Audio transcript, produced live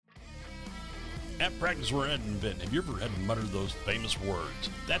At practice, we're at an event. Have you ever had to mutter those famous words?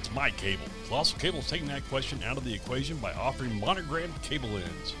 That's my cable. Colossal Cable is taking that question out of the equation by offering monogrammed cable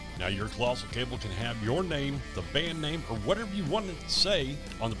ends. Now your Colossal Cable can have your name, the band name, or whatever you want it to say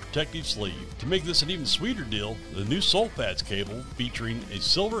on the protective sleeve. To make this an even sweeter deal, the new Sulfats cable, featuring a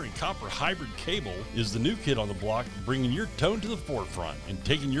silver and copper hybrid cable, is the new kid on the block, bringing your tone to the forefront and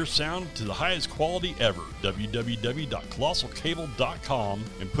taking your sound to the highest quality ever. www.colossalcable.com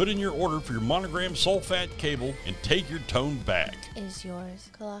and put in your order for your monogram Sulfat cable and take your tone back. Is yours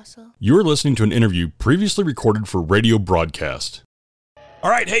colossal? You're listening to an interview previously recorded for radio broadcast. All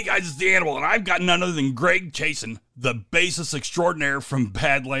right, hey guys, it's The Animal, and I've got none other than Greg Chaisson, the bassist extraordinaire from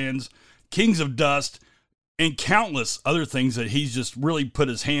Badlands, Kings of Dust, and countless other things that he's just really put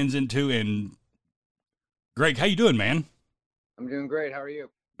his hands into. And Greg, how you doing, man? I'm doing great. How are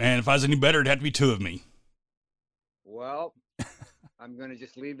you? Man, if I was any better, it'd have to be two of me. Well, I'm going to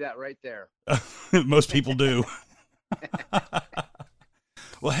just leave that right there. Most people do.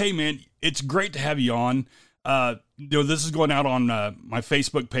 Well, hey, man, it's great to have you on. This is going out on my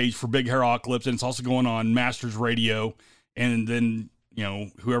Facebook page for Big Hair Ocalypse, and it's also going on Masters Radio. And then,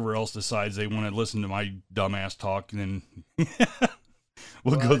 whoever else decides they want to listen to my dumbass talk, then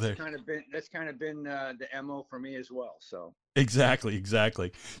we'll go there. That's kind of been the MO for me as well. So exactly.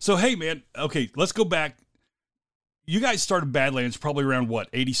 So, hey, man, okay, let's go back. You guys started Badlands probably around what,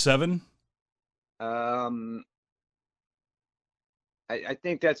 87? I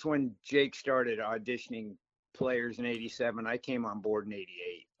think that's when Jake started auditioning players in 87. I came on board in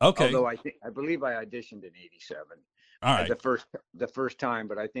 88. Okay. Although I believe I auditioned in 87. All right. The first time,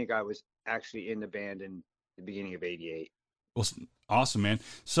 but I think I was actually in the band in the beginning of 88. Well, awesome, man.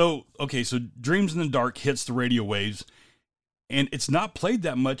 So Dreams in the Dark hits the radio waves, and it's not played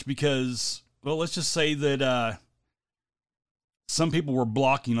that much because, well, let's just say that some people were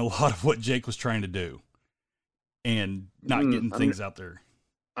blocking a lot of what Jake was trying to do and not getting things out there.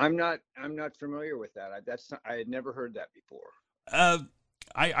 I'm not familiar with that. I had never heard that before.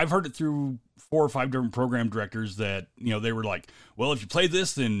 I've heard it through 4 or 5 different program directors that, they were like, well, if you play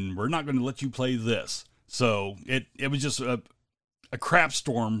this, then we're not going to let you play this. So it was just a crap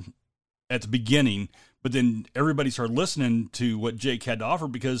storm at the beginning, but then everybody started listening to what Jake had to offer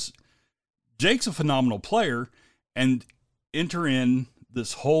because Jake's a phenomenal player, and enter in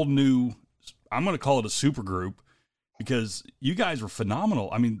this whole new, I'm going to call it a super group, because you guys were phenomenal.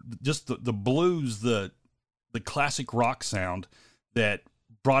 I mean, just the blues, the classic rock sound that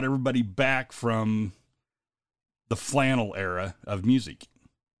brought everybody back from the flannel era of music.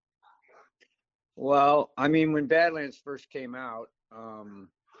 Well, I mean, when Badlands first came out,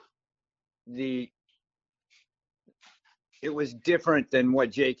 it was different than what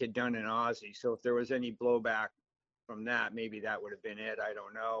Jake had done in Ozzy. So if there was any blowback from that, maybe that would have been it. I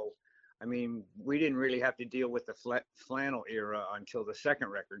don't know. I mean, we didn't really have to deal with the flannel era until the second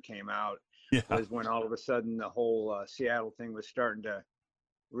record came out. Yeah. Was when all of a sudden the whole Seattle thing was starting to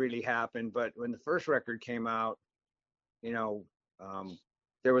really happen. But when the first record came out, there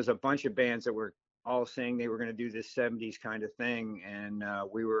was a bunch of bands that were all saying they were going to do this 70s kind of thing. And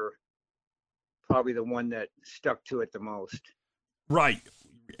we were probably the one that stuck to it the most. Right.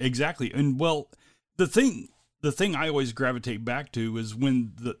 Exactly. And well, the thing I always gravitate back to is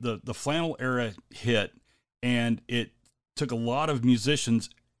when the flannel era hit, and it took a lot of musicians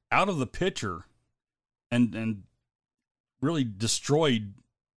out of the picture and really destroyed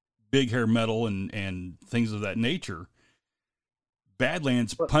big hair metal and things of that nature.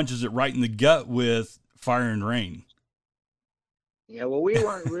 Badlands punches it right in the gut with Fire and Rain. Yeah, well, we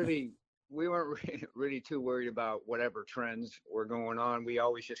weren't really too worried about whatever trends were going on. We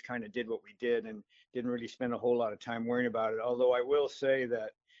always just kind of did what we did and didn't really spend a whole lot of time worrying about it. Although I will say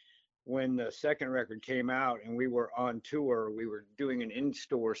that when the second record came out and we were on tour, we were doing an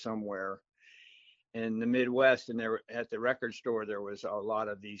in-store somewhere in the Midwest, and there at the record store, there was a lot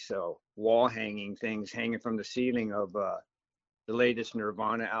of these wall hanging things hanging from the ceiling of the latest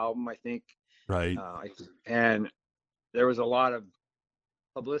Nirvana album, I think. Right. And there was a lot of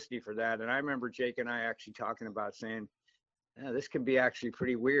publicity for that. And I remember Jake and I actually talking about saying, this could be actually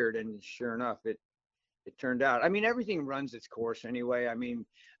pretty weird. And sure enough, it turned out. I mean, everything runs its course anyway. I mean,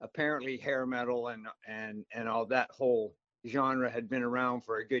 apparently hair metal and all that whole genre had been around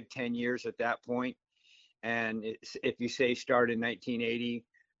for a good 10 years at that point. And if you say started in 1980,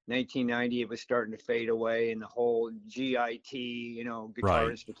 1990, it was starting to fade away, and the whole GIT, Guitar Right.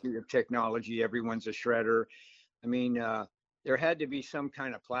 Institute of Technology, everyone's a shredder. I mean, there had to be some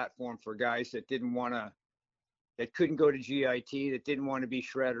kind of platform for guys that couldn't go to GIT, that didn't want to be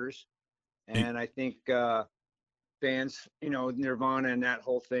shredders. And I think bands, Nirvana and that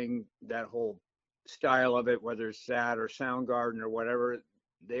whole thing, that whole style of it, whether it's that or Soundgarden or whatever.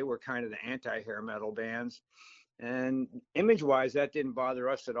 They were kind of the anti-hair metal bands, and image-wise, that didn't bother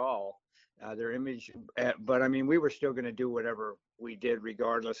us at all. Their image, but I mean, we were still going to do whatever we did,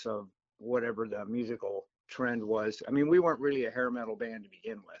 regardless of whatever the musical trend was. I mean, we weren't really a hair metal band to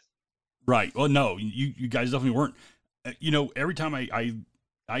begin with. Right. Well, no, you guys definitely weren't. You know, every time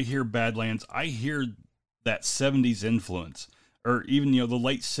I hear Badlands, I hear that 70s influence, or even, you know, the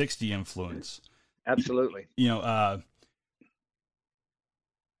late 60s influence. Absolutely. You know, I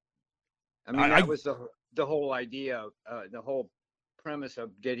mean, that was the whole idea, the whole premise of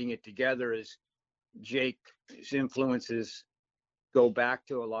getting it together is Jake's influences go back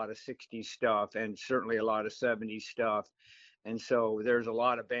to a lot of 60s stuff and certainly a lot of 70s stuff. And so there's a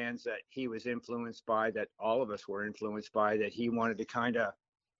lot of bands that he was influenced by, that all of us were influenced by, that he wanted to kind of,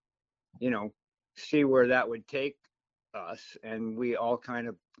 you know, see where that would take us. And we all kind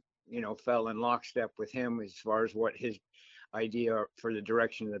of, you know, fell in lockstep with him as far as what his idea for the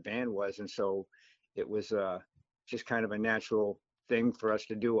direction of the band was. And so it was just kind of a natural thing for us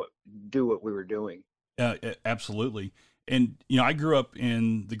to do what we were doing. Absolutely. And, you know, I grew up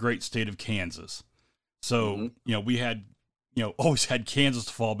in the great state of Kansas. So, you know, we had, you know, always had Kansas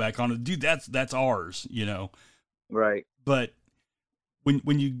to fall back on. Dude, that's ours, you know? Right. But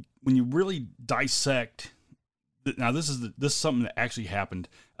when you really dissect, now this is something that actually happened.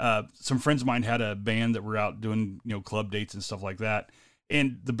 Some friends of mine had a band that were out doing, you know, club dates and stuff like that.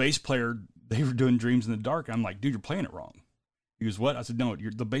 And the bass player, they were doing Dreams in the Dark. I'm like, dude, you're playing it wrong. He goes, what? I said, no,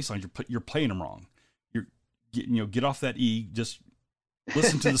 the bass lines, you're playing them wrong. Get off that E, just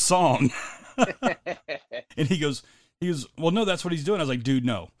listen to the song. And he goes, well, no, that's what he's doing. I was like, dude,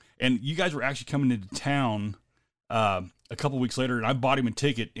 no. And you guys were actually coming into town a couple weeks later, and I bought him a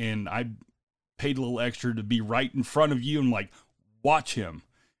ticket, and I paid a little extra to be right in front of you. And like, watch him.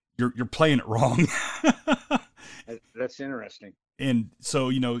 You're playing it wrong. That's interesting. And so,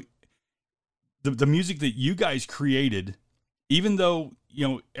 you know, the music that you guys created, even though, you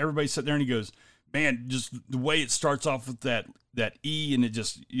know, everybody sat there and he goes, man, just the way it starts off with that E, and it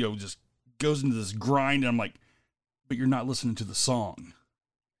just, you know, just goes into this grind. And I'm like, but you're not listening to the song.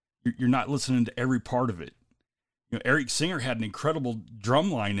 You're not listening to every part of it. You know, Eric Singer had an incredible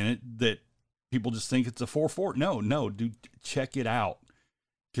drum line in it that people just think it's a 4/4. No, dude, check it out.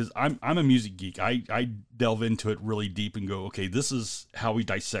 Because I'm a music geek. I delve into it really deep and go, okay, this is how we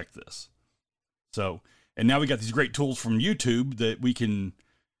dissect this. So, and now we got these great tools from YouTube that we can,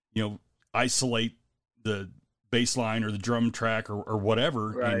 you know, isolate the bass line or the drum track or whatever.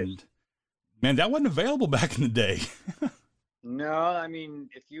 Right. And man, that wasn't available back in the day. No, I mean,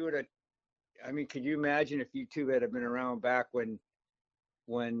 could you imagine if you two had been around back when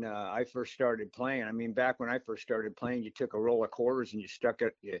I first started playing? I mean, back when I first started playing, you took a roll of quarters and you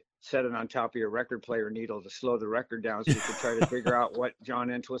set it on top of your record player needle to slow the record down so you could try to figure out what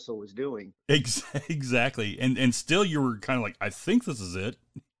John Entwistle was doing. Exactly. And still you were kind of like, I think this is it.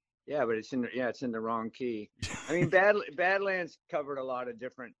 Yeah, but it's in the wrong key. I mean, Badlands covered a lot of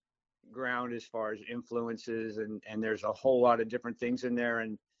different ground as far as influences, and there's a whole lot of different things in there.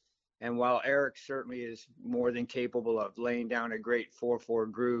 And while Eric certainly is more than capable of laying down a great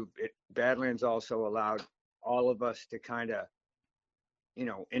 4/4 groove, Badlands also allowed all of us to kind of, you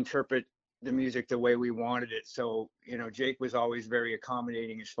know, interpret the music the way we wanted it. So, you know, Jake was always very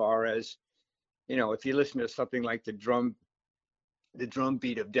accommodating as far as, you know, if you listen to something like the drum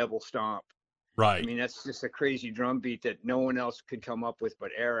beat of Devil Stomp. Right. I mean, that's just a crazy drum beat that no one else could come up with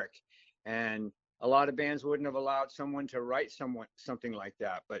but Eric. And a lot of bands wouldn't have allowed someone to write something like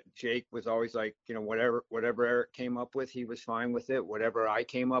that. But Jake was always like, you know, whatever Eric came up with, he was fine with it. Whatever I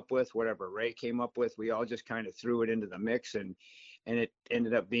came up with, whatever Ray came up with, we all just kind of threw it into the mix, and it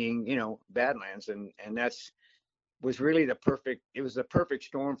ended up being, you know, Badlands. And was really the perfect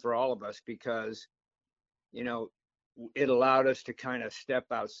storm for all of us, because, you know, it allowed us to kind of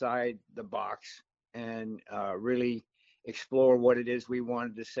step outside the box and really explore what it is we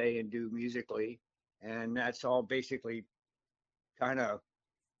wanted to say and do musically. And that's all basically kind of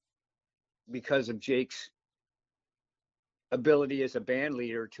because of Jake's ability as a band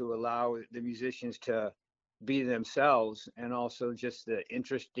leader to allow the musicians to be themselves, and also just the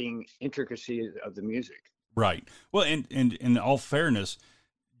intricacy of the music. Right. Well, and in all fairness,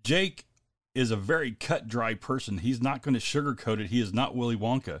 Jake is a very cut dry person. He's not going to sugarcoat it. He is not Willy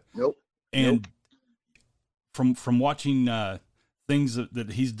Wonka. Nope. And from watching things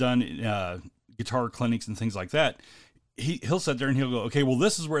that he's done, guitar clinics and things like that, he'll sit there and he'll go, okay, well,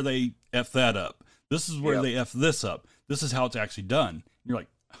 this is where they F that up. This is where they F this up. This is how it's actually done. And you're like,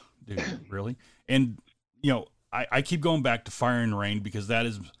 dude, really? And, you know, I keep going back to Fire and Rain, because that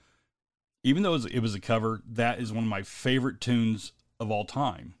is even though it was a cover, that is one of my favorite tunes of all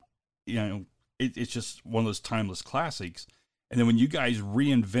time. You know, it's just one of those timeless classics. And then when you guys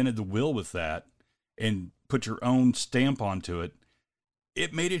reinvented the wheel with that and put your own stamp onto it,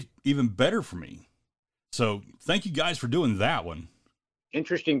 it made it even better for me. So thank you guys for doing that one.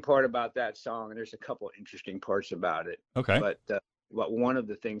 Interesting part about that song, and there's a couple of interesting parts about it. Okay. But one of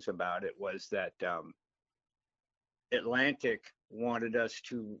the things about it was that Atlantic wanted us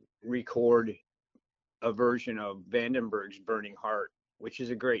to record a version of Vandenberg's Burning Heart, which is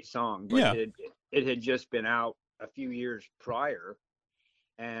a great song, but Yeah. it had just been out a few years prior,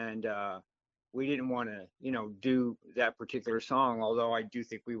 and we didn't want to, do that particular song, although I do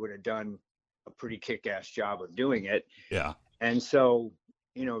think we would have done a pretty kick-ass job of doing it. Yeah. And so,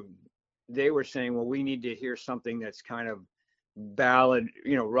 they were saying, well, we need to hear something that's kind of ballad,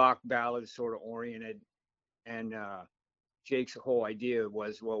 rock ballad sort of oriented. And Jake's whole idea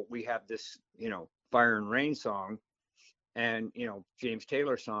was, well, we have this, Fire and Rain song and, James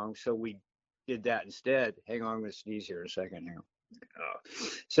Taylor song. So we did that instead. Hang on, I'm going to sneeze here a second here.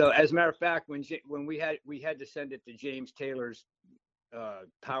 So as a matter of fact, when we had to send it to James Taylor's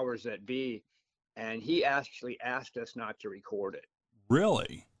powers that be, and he actually asked us not to record it.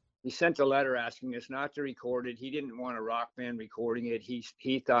 Really? He sent a letter asking us not to record it. He didn't want a rock band recording it.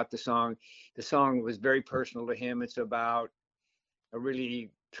 He thought the song was very personal to him. It's about a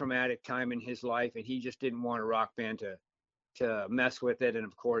really traumatic time in his life, and he just didn't want a rock band to mess with it. And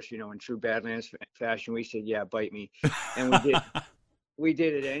of course, in true Badlands fashion, we said, yeah, bite me. And we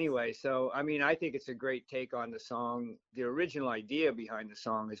did it anyway. So, I mean, I think it's a great take on the song. The original idea behind the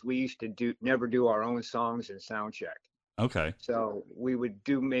song is we used to never do our own songs in sound check. Okay. So we would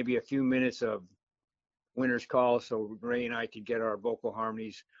do maybe a few minutes of Winter's Call so Ray and I could get our vocal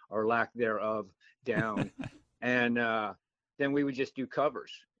harmonies or lack thereof down. And then we would just do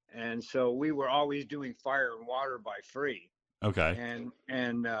covers. And so we were always doing Fire and Water by Free. Okay.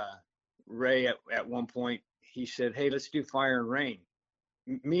 And Ray at one point, he said, hey, let's do Fire and Rain.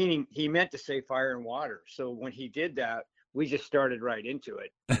 Meaning he meant to say Fire and Water. So when he did that, we just started right into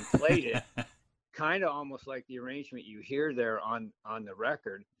it and played it. Kind of almost like the arrangement you hear there on the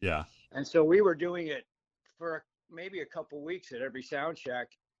record. Yeah. And so we were doing it for maybe a couple weeks at every sound check,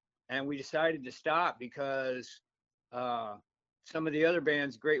 and we decided to stop because some of the other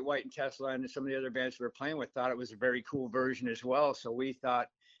bands, Great White and Tesla, and some of the other bands we were playing with thought it was a very cool version as well. So we thought,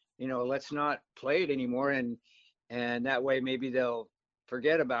 let's not play it anymore, and that way maybe they'll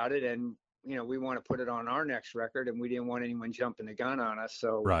forget about it, and we want to put it on our next record, and we didn't want anyone jumping the gun on us.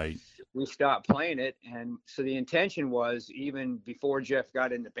 So right. We stopped playing it. And so the intention was, even before Jeff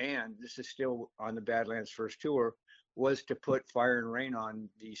got in the band, this is still on the Badlands first tour, was to put Fire and Rain on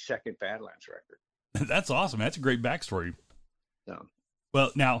the second Badlands record. That's awesome. That's a great backstory. So,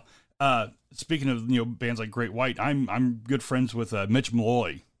 well, now, speaking of, bands like Great White, I'm good friends with Mitch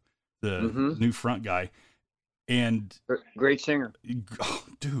Malloy, the new front guy. And great singer. Oh,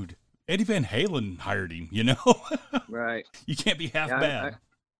 dude. Eddie Van Halen hired him, Right. You can't be half bad.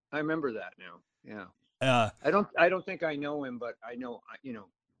 I remember that now. Yeah. I don't think I know him, but I know,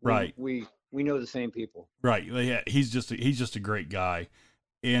 right. We know the same people. Right. Yeah. He's just a great guy.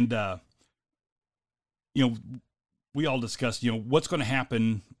 And, we all discussed, what's going to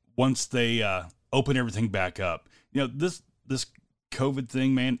happen once they, open everything back up. This COVID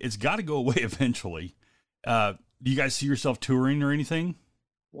thing, man, it's got to go away eventually. Do you guys see yourself touring or anything?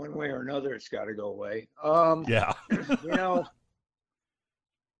 One way or another, it's got to go away. Yeah.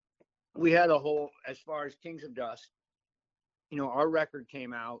 We had as far as Kings of Dust, our record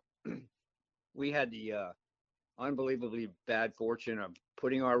came out. We had the unbelievably bad fortune of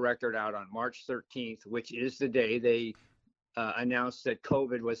putting our record out on March 13th, which is the day they announced that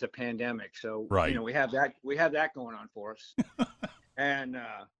COVID was a pandemic. So, right. We have that going on for us. And,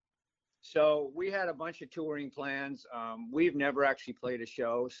 so we had a bunch of touring plans. We've never actually played a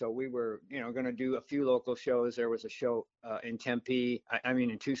show. So we were, going to do a few local shows. There was a show in Tempe,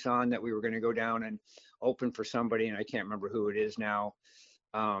 in Tucson, that we were going to go down and open for somebody. And I can't remember who it is now,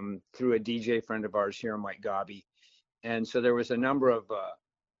 through a DJ friend of ours here, Mike Gobby. And so there was a number of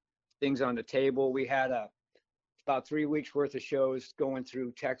things on the table. We had about 3 weeks worth of shows going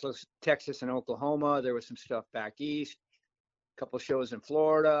through Texas and Oklahoma. There was some stuff back east, a couple shows in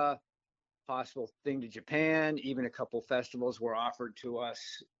Florida, possible thing to Japan. Even a couple festivals were offered to us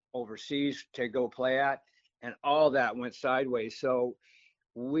overseas to go play at, and all that went sideways. So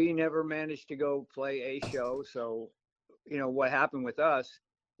we never managed to go play a show. So, what happened with us,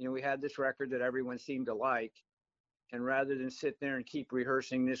 we had this record that everyone seemed to like, and rather than sit there and keep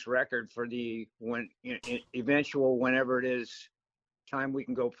rehearsing this record for the eventual, whenever it is, time we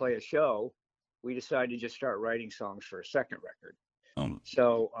can go play a show, we decided to just start writing songs for a second record.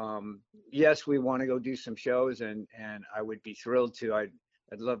 So yes, we want to go do some shows, and I would be thrilled to. I'd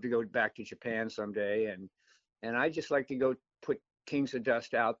love to go back to Japan someday, and I just like to go put Kings of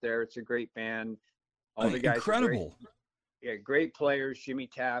Dust out there. It's a great band. All the guys incredible. Are great. Great players. Jimmy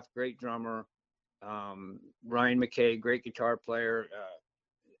Taft, great drummer. Ryan McKay, great guitar player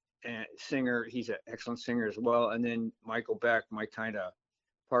and singer. He's an excellent singer as well. And then Michael Beck, my kind of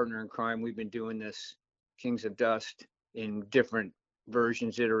partner in crime. We've been doing this Kings of Dust in different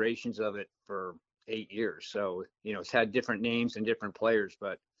versions, iterations of it for 8 years. So, it's had different names and different players,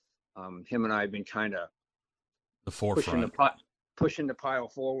 but him and I have been kind of the forefront, pushing the pile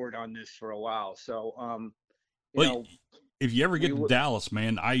forward on this for a while. So, if you ever get to Dallas,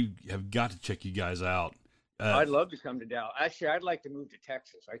 man, I have got to check you guys out. I'd love to come to Dallas. Actually, I'd like to move to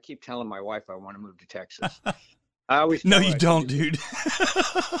Texas. I keep telling my wife I want to move to Texas. I always no, you don't, dude.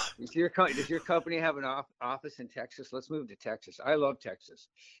 Does your company have an office in Texas? Let's move to Texas. I love Texas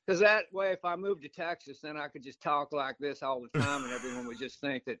because that way, if I move to Texas, then I could just talk like this all the time, and everyone would just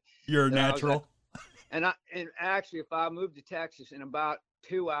think that you're natural. And actually, if I moved to Texas in about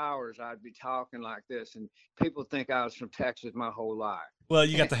 2 hours, I'd be talking like this, and people think I was from Texas my whole life. Well,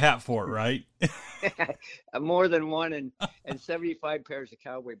 you got the hat for it, right? More than one, and 75 pairs of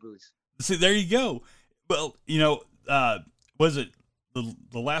cowboy boots. See, there you go. Well, was it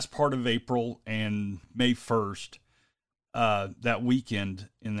the last part of April and May 1st, that weekend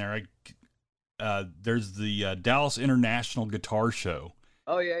in there, there's the Dallas International Guitar Show.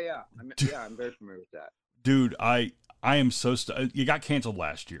 Oh, yeah. I'm very familiar with that. Dude, I am so you got canceled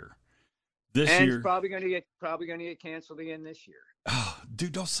last year. This year it's probably going to get canceled again this year. Oh,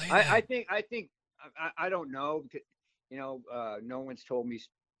 dude, don't say that. I think I don't know because no one's told me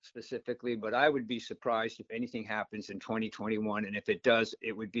specifically, but I would be surprised if anything happens in 2021, and if it does,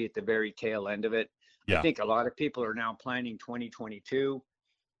 it would be at the very tail end of it. Yeah. I think a lot of people are now planning 2022,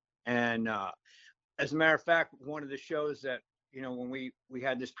 and as a matter of fact, one of the shows that when we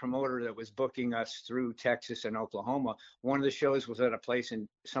had this promoter that was booking us through Texas and Oklahoma, one of the shows was at a place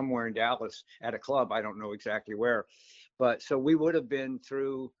somewhere in Dallas at a club. I don't know exactly where, but so we would have been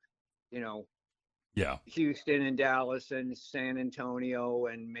through, Houston and Dallas and San Antonio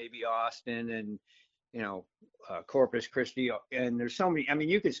and maybe Austin and, Corpus Christi. And there's so many,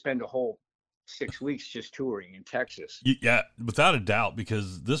 you could spend a whole 6 weeks just touring in Texas. Yeah, without a doubt,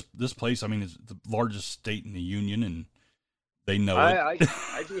 because this place, is the largest state in the union, and they know it.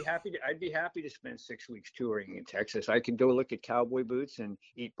 I'd be happy to spend 6 weeks touring in Texas. I could go look at cowboy boots and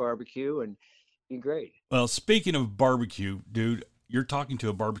eat barbecue and be great. Well, speaking of barbecue, dude, you're talking to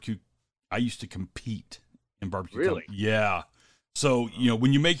a barbecue. I used to compete in barbecue. Really? Yeah. So,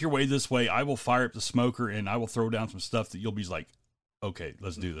 when you make your way this way, I will fire up the smoker and I will throw down some stuff that you'll be like, okay,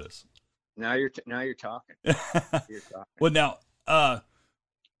 let's do this. Now you're talking. You're talking. Well, now,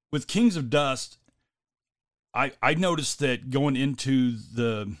 with Kings of Dust, I noticed that going into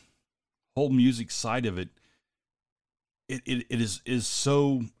the whole music side of it, it is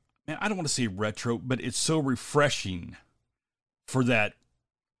so, man, I don't want to say retro, but it's so refreshing for that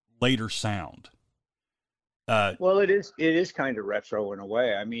later sound. Well, it is kind of retro in a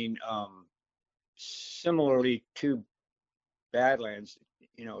way. Similarly to Badlands,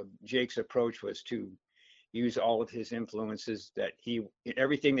 Jake's approach was to use all of his influences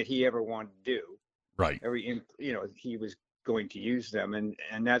everything that he ever wanted to do. Right. He was going to use them.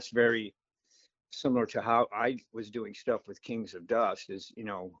 And that's very similar to how I was doing stuff with Kings of Dust is,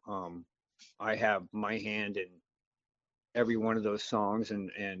 I have my hand in every one of those songs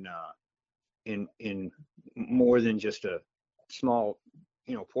and in more than just a small,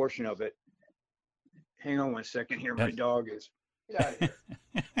 portion of it. Hang on 1 second here. My dog is, get out of here.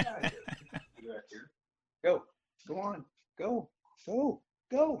 Get out of here. Get out here. Go on. Go.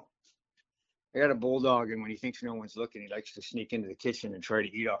 I got a bulldog, and when he thinks no one's looking, he likes to sneak into the kitchen and try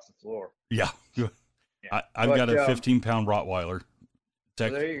to eat off the floor. Yeah. I've got a 15-pound Rottweiler.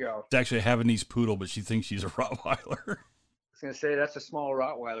 There you go. It's actually a Havanese poodle, but she thinks she's a Rottweiler. I was going to say that's a small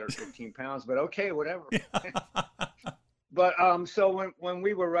Rottweiler at 15 pounds, but okay, whatever. Yeah. But so when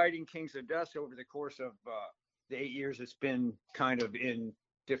we were writing Kings of Dust over the course of the 8 years, it's been kind of in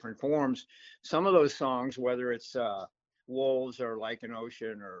different forms. Some of those songs, whether it's Wolves or Like an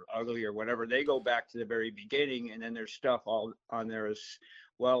Ocean or Ugly or whatever, they go back to the very beginning, and then there's stuff all on there as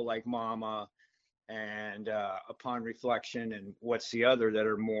well, like Mama and Upon Reflection and What's the Other, that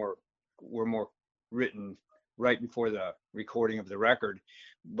were more written right before the recording of the record.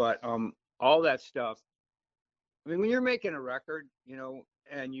 But all that stuff, when you're making a record,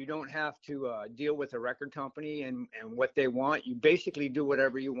 and you don't have to deal with a record company and what they want. You basically do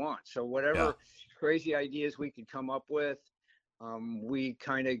whatever you want. So whatever crazy ideas we could come up with, we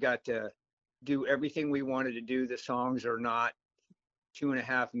kind of got to do everything we wanted to do. The songs are not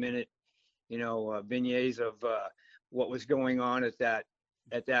 2.5 minute, beignets of what was going on at that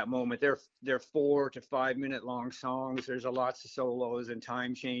moment. They're 4 to 5 minute long songs. There's lots of solos and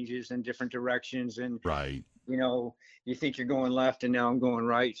time changes and different directions, and right. You think you're going left and now I'm going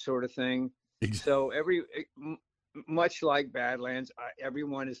right, sort of thing. So much like Badlands,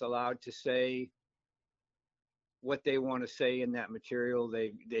 everyone is allowed to say what they want to say in that material.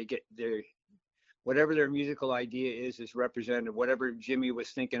 They get whatever their musical idea is represented. Whatever Jimmy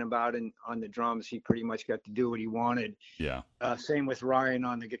was thinking about on the drums, he pretty much got to do what he wanted. Yeah. Same with Ryan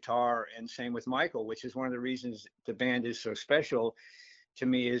on the guitar, and same with Michael, which is one of the reasons the band is so special to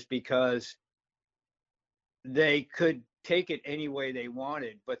me, is because they could take it any way they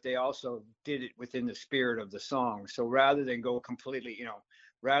wanted, but they also did it within the spirit of the song. So rather than go completely,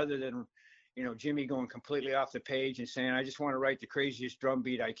 Jimmy going completely off the page and saying, I just want to write the craziest drum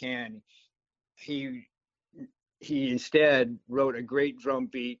beat I can, he instead wrote a great drum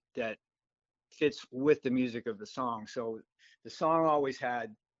beat that fits with the music of the song. So the song always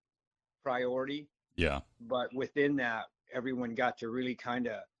had priority. Yeah. But within that, everyone got to really kind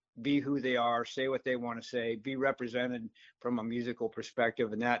of be who they are, say what they want to say, be represented from a musical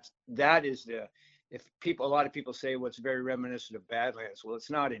perspective. And that is a lot of people say, well, it's very reminiscent of Badlands. Well,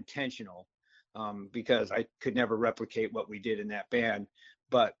 it's not intentional, because I could never replicate what we did in that band.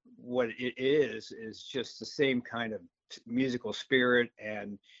 But what it is just the same kind of musical spirit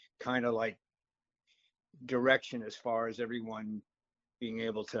and kind of like direction as far as everyone being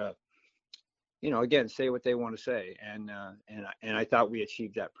able to, again, say what they want to say. And I thought we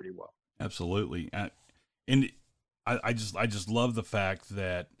achieved that pretty well. Absolutely. And I just love the fact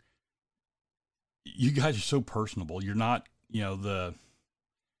that you guys are so personable. You're not, I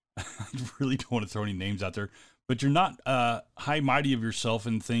really don't want to throw any names out there, but you're not high mighty of yourself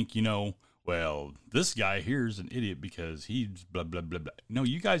and think, well, this guy here is an idiot because he's blah, blah, blah, blah. No,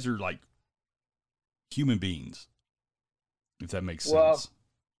 you guys are like human beings, if that makes sense.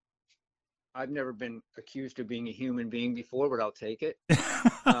 I've never been accused of being a human being before, but I'll take it.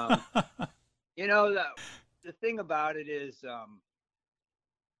 The thing about it is,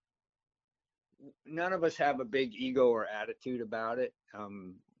 none of us have a big ego or attitude about it.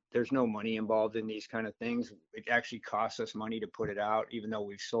 There's no money involved in these kind of things. It actually costs us money to put it out, even though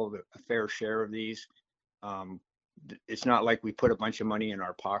we've sold a fair share of these. It's not like we put a bunch of money in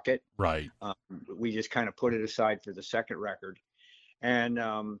our pocket. Right. We just kind of put it aside for the second record. And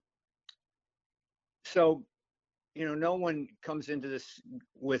so, no one comes into this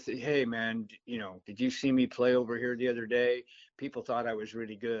with, hey, man, did you see me play over here the other day? People thought I was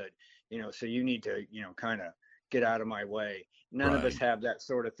really good, so you need to, kind of get out of my way. None of us have that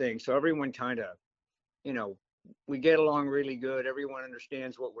sort of thing. So everyone kind of, we get along really good. Everyone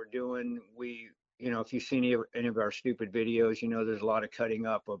understands what we're doing. We, if you see any of our stupid videos, there's a lot of cutting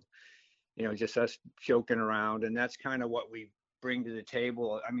up of, just us joking around. And that's kind of what we bring to the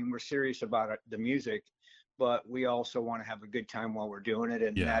table. I mean, we're serious about the music, but we also want to have a good time while we're doing it.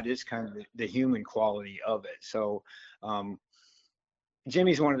 And that is kind of the human quality of it. So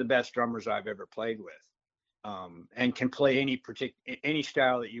Jimmy's one of the best drummers I've ever played with, and can play any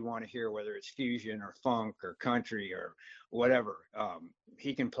style that you want to hear, whether it's fusion or funk or country or whatever.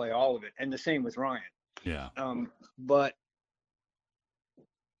 He can play all of it. And the same with Ryan. Yeah. But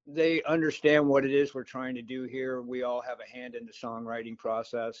they understand what it is we're trying to do here. We all have a hand in the songwriting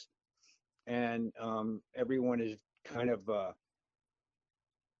process, and everyone is kind of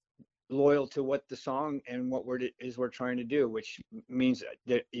loyal to what the song and what we're trying to do, which means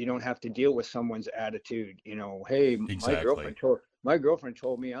that you don't have to deal with someone's attitude. Hey, exactly. my girlfriend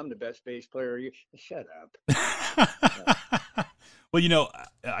told me I'm the best bass player. You shut up. Well,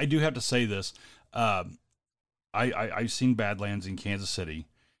 I do have to say this. I've seen Badlands in Kansas City,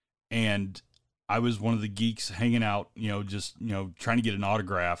 and I was one of the geeks hanging out, just, trying to get an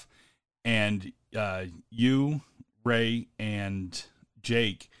autograph. And you, Ray, and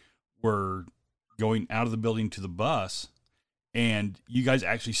Jake were going out of the building to the bus, and you guys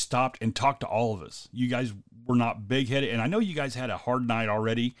actually stopped and talked to all of us. You guys were not big-headed, and I know you guys had a hard night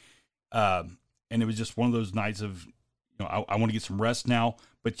already, and it was just one of those nights of, I want to get some rest now,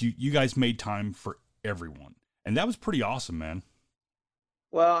 but you guys made time for everyone, and that was pretty awesome, man.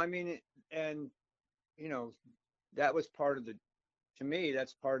 Well, I mean, and that was to me,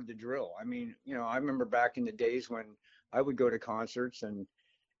 that's part of the drill. I mean, I remember back in the days when I would go to concerts, and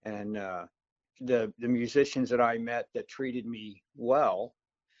the musicians that I met that treated me well,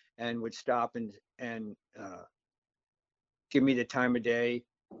 and would stop and give me the time of day.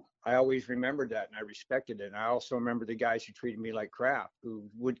 I always remembered that, and I respected it. And I also remember the guys who treated me like crap, who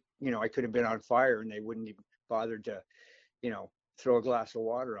would, I could have been on fire and they wouldn't even bother to, throw a glass of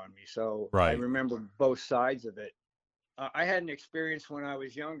water on me. So I Right. remember both sides of it. I had an experience when I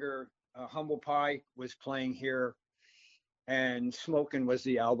was younger. Humble Pie was playing here, and Smokin' was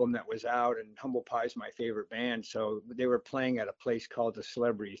the album that was out, and Humble Pie is my favorite band. So they were playing at a place called the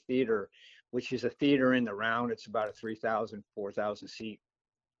Celebrity Theater, which is a theater in the round. It's about a 3,000, 4,000 seat,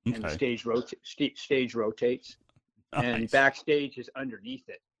 and the Okay. stage rotates, and Nice. backstage is underneath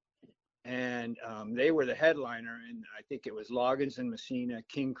it. And they were the headliner, and I think it was Loggins and Messina,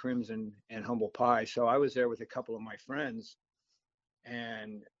 King Crimson, and Humble Pie. So I was there with a couple of my friends,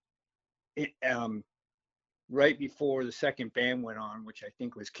 and it, right before the second band went on, which I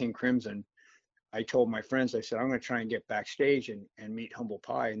think was King Crimson, I told my friends, I said, I'm going to try and get backstage and meet Humble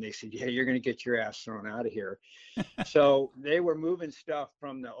Pie. And they said, yeah, you're going to get your ass thrown out of here. So they were moving stuff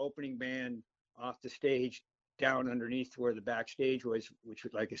from the opening band off the stage down underneath where the backstage was, which,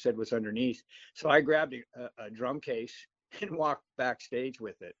 like I said, was underneath. So I grabbed a drum case and walked backstage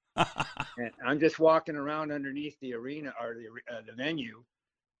with it. And I'm just walking around underneath the arena or the venue.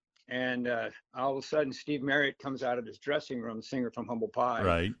 And all of a sudden, Steve Marriott comes out of his dressing room, singer from Humble Pie,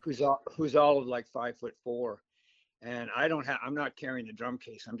 Right. who's all of like 5'4". And I'm not carrying the drum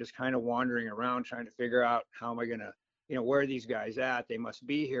case. I'm just kind of wandering around trying to figure out how am I going to, where are these guys at? They must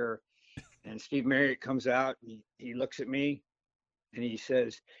be here. And Steve Marriott comes out, and he looks at me and he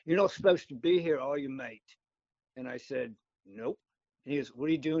says, you're not supposed to be here, are you, mate? And I said, nope. And he goes, what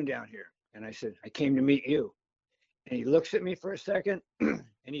are you doing down here? And I said, I came to meet you. And he looks at me for a second and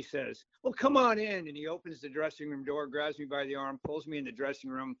he says, well, come on in. And he opens the dressing room door, grabs me by the arm, pulls me in the dressing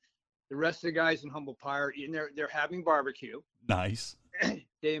room. The rest of the guys in Humble Pie are in there. They're having barbecue. Nice.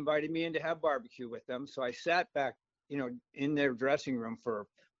 They invited me in to have barbecue with them. So I sat back, in their dressing room for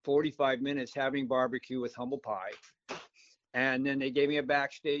 45 minutes having barbecue with Humble Pie. And then they gave me a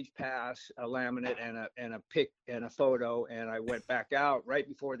backstage pass, a laminate, and a pic and a photo. And I went back out right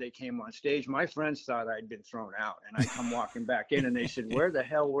before they came on stage. My friends thought I'd been thrown out, and I come walking back in, and they said, "Where the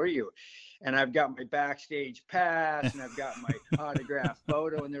hell were you?" And I've got my backstage pass, and I've got my autographed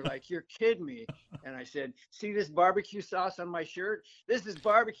photo, and they're like, "You're kidding me?" And I said, "See this barbecue sauce on my shirt? This is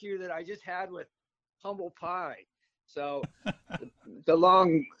barbecue that I just had with Humble Pie." So the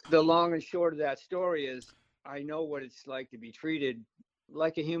long and short of that story is, I know what it's like to be treated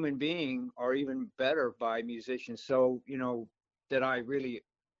like a human being, or even better, by musicians. So, that I really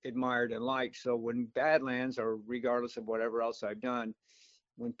admired and liked. So when Badlands, or regardless of whatever else I've done,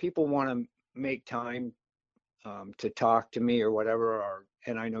 when people want to make time to talk to me or whatever,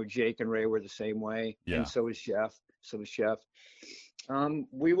 and I know Jake and Ray were the same way, Yeah. and so was Chef.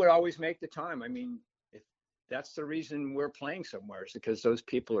 We would always make the time. I mean, that's the reason we're playing somewhere, is because those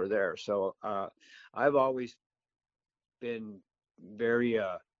people are there. So I've always been very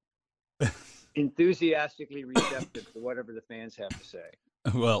enthusiastically receptive to whatever the fans have to say.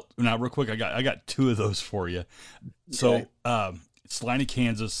 Well, now real quick, I got two of those for you. So Salina,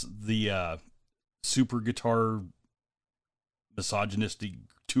 Kansas, the super guitar misogynistic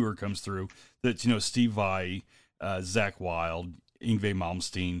tour comes through. That's Steve Vai, Zach Wilde, Yngwie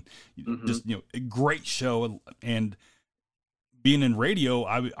Malmsteen, just a great show. And being in radio,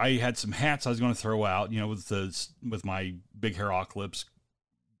 I had some hats I was going to throw out, with my big hair Hairoclips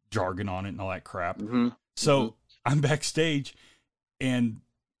jargon on it and all that crap. So I'm backstage, and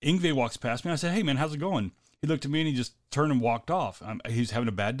Yngwie walks past me. And I said, "Hey man, how's it going?" He looked at me and he just turned and walked off. He's having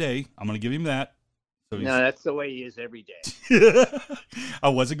a bad day. I'm going to give him that. So no, that's the way he is every day. I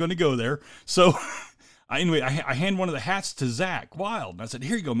wasn't going to go there. So anyway, I hand one of the hats to Zach Wilde. And I said,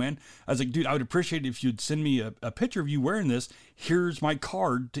 "Here you go, man." I was like, "Dude, I would appreciate it if you'd send me a picture of you wearing this. Here's my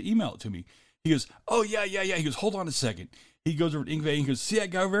card to email it to me." He goes, "Oh, yeah. He goes, "Hold on a second." He goes over to Yngwie and he goes, "See that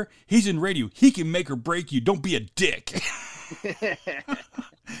guy over there? He's in radio. He can make or break you. Don't be a dick." I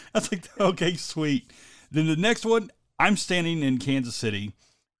was like, okay, sweet. Then the next one, I'm standing in Kansas City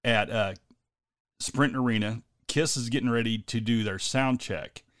at Sprint Arena. Kiss is getting ready to do their sound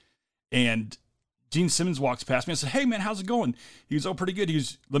check. And Gene Simmons walks past me. I said, "Hey man, how's it going?" He goes, "Oh, pretty good." He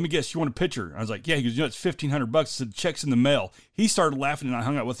goes, "Let me guess, you want a picture?" I was like, "Yeah." He goes, "It's $1,500. I said, "Check's in the mail." He started laughing, and I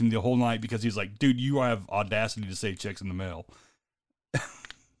hung out with him the whole night because he's like, "Dude, you have audacity to say check's in the mail."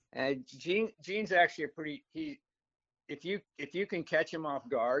 And Gene's actually if you can catch him off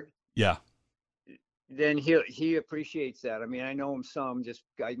guard, Yeah. then he appreciates that. I mean, I know him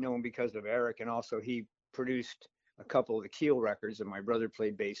I know him because of Eric, and also he produced a couple of the Keel records, and my brother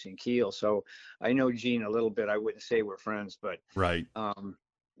played bass in Keel, so I know Gene a little bit. I wouldn't say we're friends, but Right.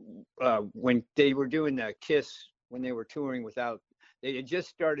 when they were doing the Kiss, when they were touring without, they had just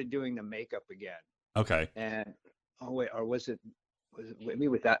started doing the makeup again. Okay. And oh wait, or was it maybe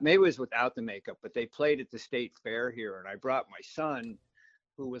without? Maybe it was without the makeup. But they played at the state fair here, and I brought my son,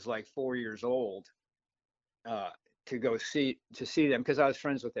 who was like 4 years old, to go see them because I was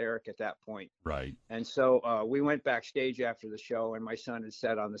friends with Eric at that point. Right. And so we went backstage after the show, and my son had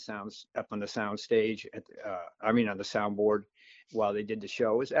sat on the up on the sound stage on the soundboard while they did the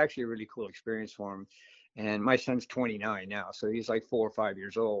show. It was actually a really cool experience for him. And my son's 29 now, so he's like 4 or 5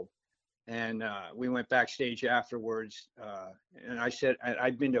 years old. And we went backstage afterwards, and I said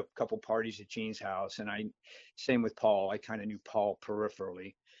I'd been to a couple parties at Gene's house, and same with Paul. I kind of knew Paul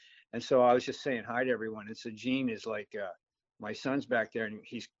peripherally, and so I was just saying hi to everyone. And so Gene is like, my son's back there, and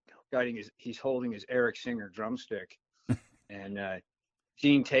he's holding his Eric Singer drumstick, and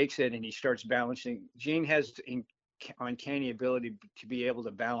Gene takes it and he starts balancing. Gene has uncanny ability to be able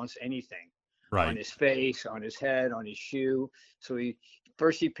to balance anything. Right. On his face, on his head, on his shoe. So he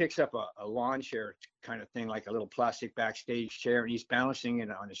picks up a lawn chair kind of thing, like a little plastic backstage chair, and he's balancing it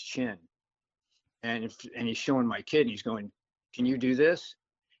on his chin. And he's showing my kid, and he's going, "Can you do this?"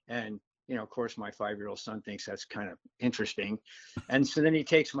 And of course, my 5-year-old son thinks that's kind of interesting. And so then he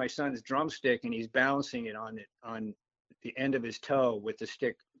takes my son's drumstick and he's balancing it on the end of his toe with the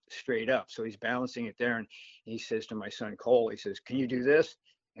stick straight up. So he's balancing it there, and he says to my son Cole, he says, "Can you do this?"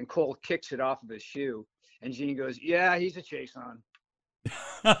 And Cole kicks it off of his shoe, and Gene goes, "Yeah, he's a Chaisson."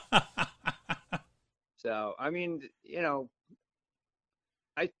 So, I mean,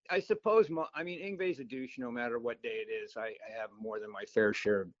 I suppose, Yngwie's a douche no matter what day it is. I have more than my fair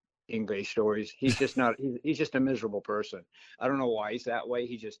share of Yngwie stories. He's just not, he's just a miserable person. I don't know why he's that way.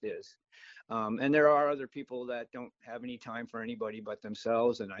 He just is. And there are other people that don't have any time for anybody but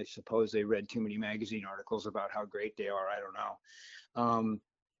themselves. And I suppose they read too many magazine articles about how great they are. I don't know.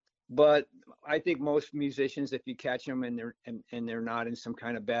 But I think most musicians, if you catch them and they're not in some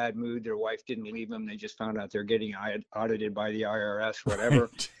kind of bad mood, their wife didn't leave them, they just found out they're getting audited by the IRS, whatever.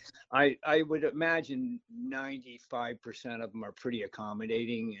 Right. I would imagine 95% of them are pretty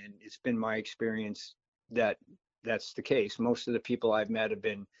accommodating, and it's been my experience that that's the case. Most of the people I've met have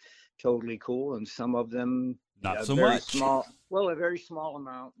been totally cool, and some of them not so much. A very small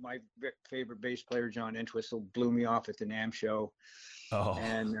amount. My favorite bass player, John Entwistle, blew me off at the NAMM show. Oh.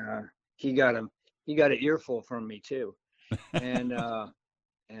 And he got an earful from me too, and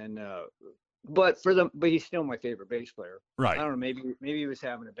but he's still my favorite bass player. Right. I don't know. Maybe he was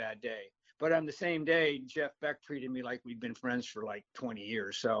having a bad day, but on the same day, Jeff Beck treated me like we'd been friends for like 20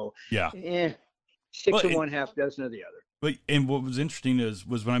 years. So yeah, six of one, half dozen of the other. But and what was interesting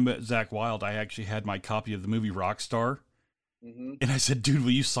was when I met Zakk Wylde, I actually had my copy of the movie Rockstar, and I said, "Dude,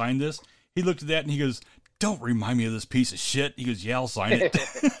 will you sign this?" He looked at that and he goes, "Don't remind me of this piece of shit." He goes, "Yeah, I'll sign it."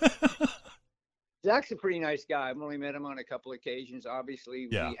 Zak's a pretty nice guy. I've only met him on a couple occasions. Obviously,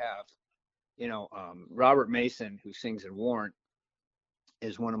 we have, Robert Mason, who sings in Warrant,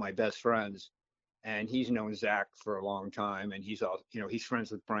 is one of my best friends, and he's known Zakk for a long time. And he's he's friends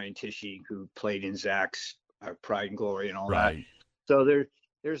with Brian Tichy, who played in Zak's Pride and Glory and all that. So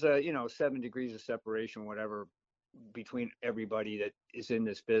there's a 7 degrees of separation, whatever, between everybody that is in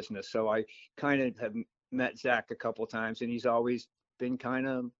this business. So I kind of have met Zakk a couple times, and he's always been kind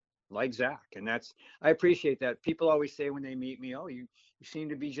of like Zakk, and I appreciate that. People always say when they meet me, "Oh, you seem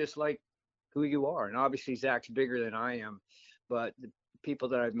to be just like who you are." And obviously Zak's bigger than I am, but the people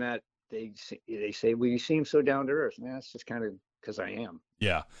that I've met, they say, "Well, you seem so down to earth." Man, that's just kind of because I am.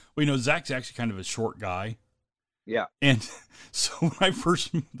 Yeah. Well, Zak's actually kind of a short guy. Yeah. And so when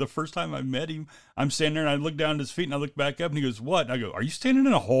the first time I met him, I'm standing there and I look down at his feet and I look back up and he goes, "What?" And I go, "Are you standing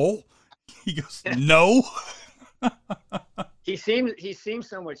in a hole?" He goes, "No." He seems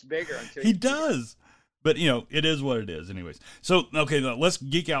so much bigger. He does. But, it is what it is anyways. So, okay, let's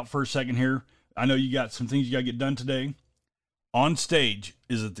geek out for a second here. I know you got some things you got to get done today. On stage,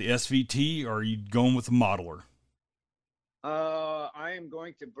 is it the SVT or are you going with the modeler? I am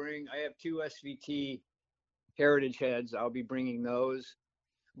going to I have 2 SVT Heritage heads. I'll be bringing those,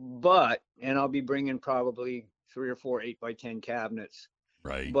 and I'll be bringing probably 3 or 4 8x10 cabinets.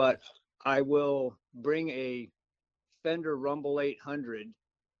 Right. But I will bring a Fender Rumble 800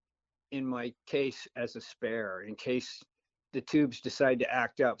 in my case as a spare in case the tubes decide to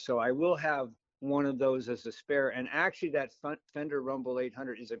act up. So I will have one of those as a spare. And actually that Fender Rumble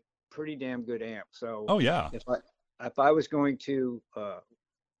 800 is a pretty damn good amp. So if I was going to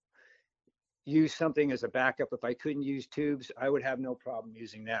use something as a backup, if I couldn't use tubes, I would have no problem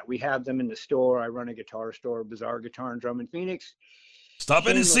using that. We have them in the store. I run a guitar store, Bizarre Guitar and Drum in Phoenix. Stop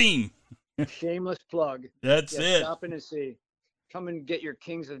in and see. Shameless plug. That's it. Stop in and see. come and get your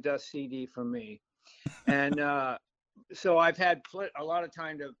Kings of Dust CD from me. And so I've had a lot of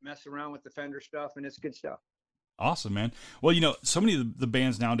time to mess around with the Fender stuff, and it's good stuff. Awesome, man. Well, so many of the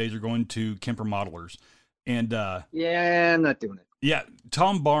bands nowadays are going to Kemper modelers, and yeah, I'm not doing it. Yeah,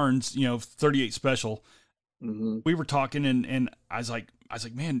 Tom Barnes, 38 Special. Mm-hmm. We were talking, and I was like,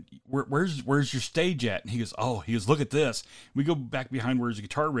 man, where's your stage at? And he goes, look at this. We go back behind where his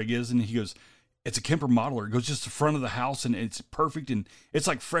guitar rig is, and he goes, it's a Kemper modeler. It goes just the front of the house, and it's perfect, and it's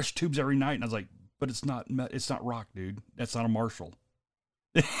like fresh tubes every night. And I was like, but it's not rock, dude. That's not a Marshall.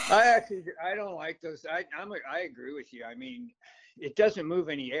 I don't like those. I agree with you. I mean, it doesn't move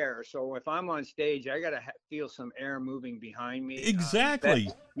any air. So if I'm on stage, I got to feel some air moving behind me. Exactly.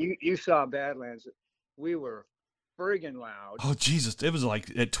 You saw Badlands. We were friggin' loud. Oh, Jesus. It was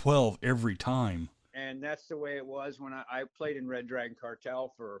like at 12 every time. And that's the way it was when I played in Red Dragon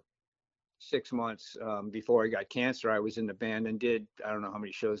Cartel for 6 months before I got cancer. I was in the band and did, I don't know how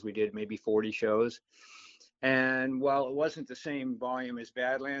many shows we did, maybe 40 shows. And while it wasn't the same volume as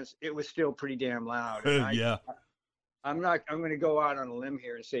Badlands, it was still pretty damn loud. Yeah. I'm going to go out on a limb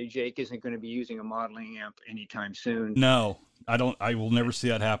here and say Jake isn't going to be using a modeling amp anytime soon. No, I don't. I will never see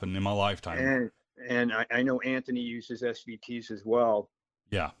that happen in my lifetime. And I know Anthony uses SVTs as well.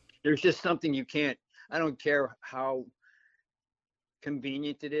 Yeah. There's just something you can't, I don't care how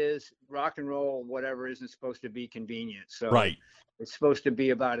convenient it is. Rock and roll, whatever, isn't supposed to be convenient. So right. It's supposed to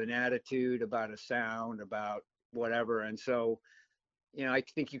be about an attitude, about a sound, about whatever. And so, I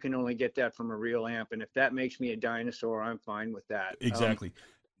think you can only get that from a real amp. And if that makes me a dinosaur, I'm fine with that. Exactly.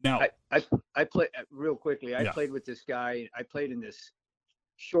 Now, I play real quickly. I played with this guy. I played in this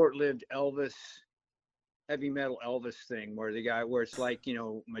short-lived Elvis, heavy metal Elvis thing where it's like,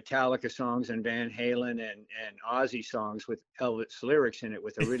 Metallica songs and Van Halen and Ozzy songs with Elvis lyrics in it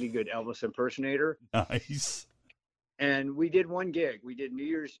with a really good Elvis impersonator. Nice. And we did one gig. We did New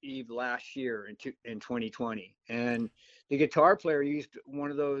Year's Eve last year in 2020. And the guitar player used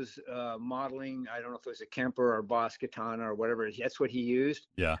one of those modeling, I don't know if it was a Kemper or Boss Katana or whatever. That's what he used.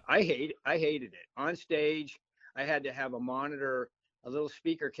 Yeah. I hated it. On stage, I had to have a monitor, a little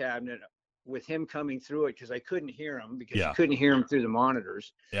speaker cabinet with him coming through it because I couldn't hear him because you couldn't hear him through the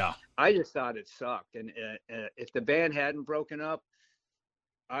monitors. Yeah. I just thought it sucked. And if the band hadn't broken up,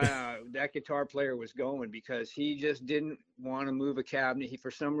 that guitar player was going because he just didn't want to move a cabinet.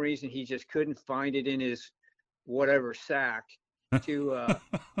 For some reason, he just couldn't find it in his whatever sack to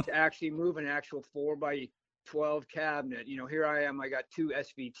actually move an actual 4x12 cabinet. Here I am. I got two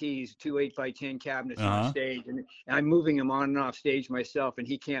SVTs, two 8x10 cabinets on stage, and I'm moving them on and off stage myself. And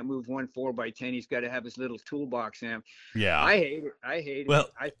he can't move one 4x10. He's got to have his little toolbox amp. Yeah, I hate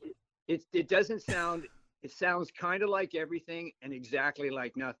it. It doesn't sound. It sounds kind of like everything and exactly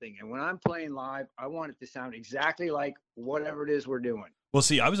like nothing. And when I'm playing live, I want it to sound exactly like whatever it is we're doing. Well,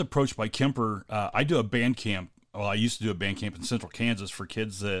 see, I was approached by Kemper. I do a band camp. Well, I used to do a band camp in Central Kansas for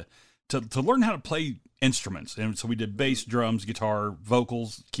kids to learn how to play instruments. And so we did bass, drums, guitar,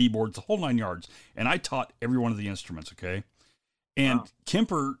 vocals, keyboards, the whole 9 yards. And I taught every one of the instruments, okay? And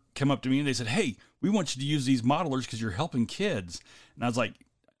Kemper came up to me and they said, hey, we want you to use these modelers because you're helping kids. And I was like,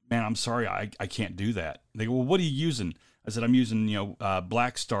 man, I'm sorry, I can't do that. They go, well, what are you using? I said, I'm using,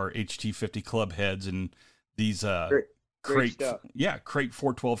 Black Star HT50 club heads and these Crate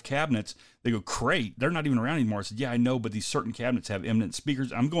 412 cabinets. They go, Crate? They're not even around anymore. I said, yeah, I know, but these certain cabinets have eminent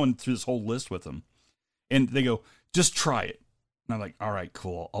speakers. I'm going through this whole list with them. And they go, just try it. And I'm like, all right,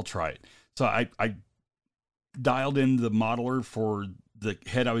 cool, I'll try it. So I dialed in the modeler for the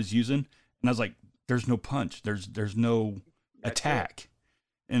head I was using, and I was like, there's no punch. There's no attack.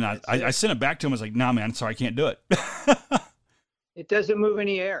 And I sent it back to him. I was like, nah, man, sorry, I can't do it. It doesn't move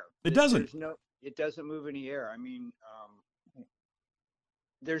any air. It doesn't. It doesn't move any air. I mean,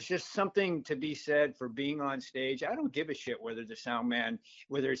 there's just something to be said for being on stage. I don't give a shit whether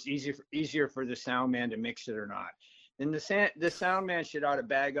it's easier for the sound man to mix it or not. And the sound man should ought to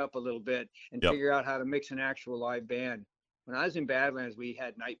bag up a little bit and figure out how to mix an actual live band. When I was in Badlands, we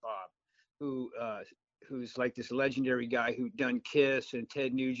had Night Bob, who's like this legendary guy who done Kiss and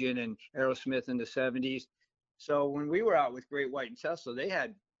Ted Nugent and Aerosmith in the 70s. So when we were out with Great White and Tesla, they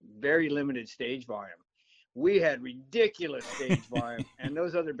had very limited stage volume. We had ridiculous stage volume. And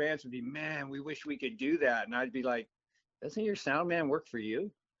those other bands would be, man, we wish we could do that. And I'd be like, doesn't your sound man work for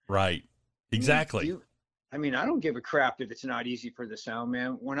you? Right. Exactly. I don't give a crap if it's not easy for the sound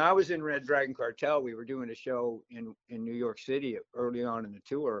man. When I was in Red Dragon Cartel, we were doing a show in New York City early on in the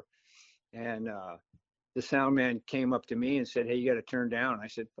tour. And the sound man came up to me and said, hey, you got to turn down. I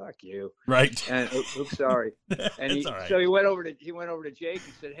said, fuck you. Right. And oops, sorry. And all right. So he went over to Jake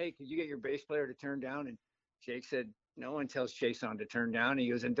and said, hey, could you get your bass player to turn down? And Jake said, No one tells Chaisson to turn down. He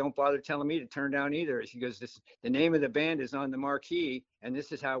goes, and don't bother telling me to turn down either. He goes, the name of the band is on the marquee, and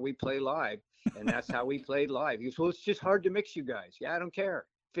this is how we play live. And that's how we played live. He goes, well, it's just hard to mix you guys. Yeah, I don't care.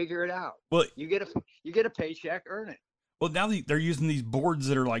 Figure it out. Well, you get a paycheck, earn it. Well, now they're using these boards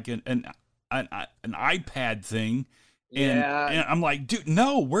that are like an iPad thing. And I'm like, dude,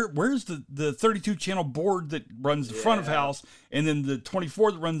 no, where's the 32 channel board that runs the front of house, and then the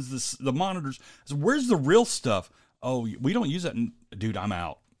 24 that runs the monitors? So where's the real stuff? Oh, we don't use that. Dude, I'm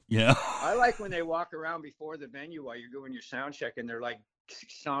out. Yeah. I like when they walk around before the venue while you're doing your sound check, and they're like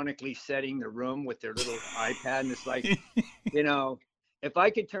sonically setting the room with their little iPad, and it's like, if I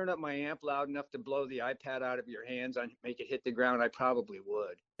could turn up my amp loud enough to blow the iPad out of your hands and make it hit the ground, I probably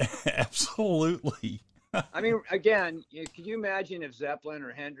would. Absolutely. I mean, again, can you imagine if Zeppelin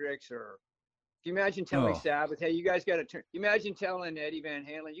or Hendrix, or can you imagine telling Sabbath, hey, you guys got to turn, imagine telling Eddie Van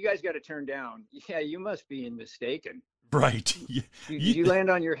Halen, you guys got to turn down. Yeah, you must be mistaken. Right. Did you land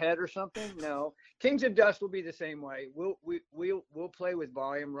on your head or something? No. Kings of Dust will be the same way. We'll play with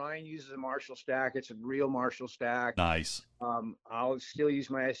volume. Ryan uses a Marshall stack. It's a real Marshall stack. Nice. I'll still use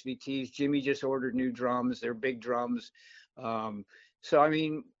my SVTs. Jimmy just ordered new drums. They're big drums. So I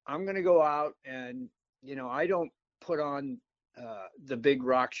mean, I'm gonna go out and I don't put on the big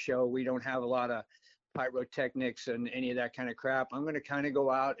rock show. We don't have a lot of pyrotechnics and any of that kind of crap. I'm gonna kind of go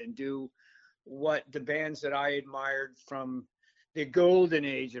out and do what the bands that I admired from the golden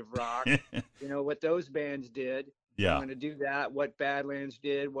age of rock, what those bands did. Yeah. I'm going to do that. What Badlands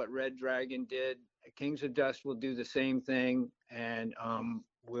did, what Red Dragon did. Kings of Dust will do the same thing. And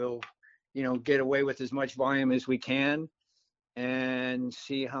we'll, get away with as much volume as we can and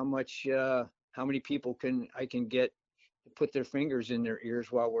see how many people I can get to put their fingers in their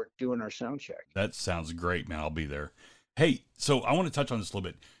ears while we're doing our sound check. That sounds great, man. I'll be there. Hey, so I want to touch on this a little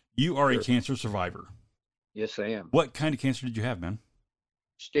bit. You are a cancer survivor. Yes, I am. What kind of cancer did you have, man?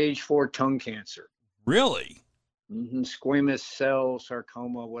 Stage 4 tongue cancer. Really? Mm-hmm. Squamous cell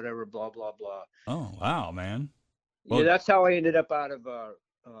sarcoma, whatever, blah, blah, blah. Oh, wow, man. Well, yeah, that's how I ended up out of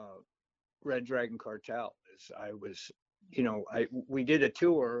Red Dragon Cartel. I was, we did a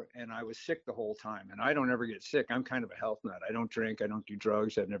tour and I was sick the whole time. And I don't ever get sick. I'm kind of a health nut. I don't drink. I don't do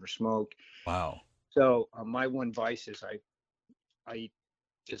drugs. I've never smoked. Wow. So my one vice is I eat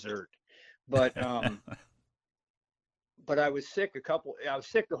dessert, but I was sick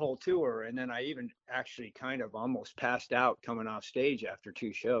the whole tour, and then I even actually kind of almost passed out coming off stage after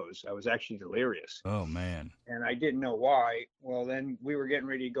 2 shows. I was actually delirious. Oh man. And I didn't know why. Well, then we were getting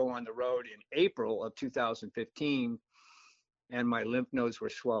ready to go on the road in April of 2015, and my lymph nodes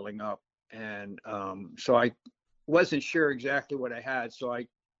were swelling up, and so I wasn't sure exactly what I had, so I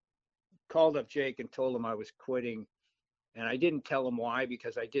called up Jake and told him I was quitting. And I didn't tell him why,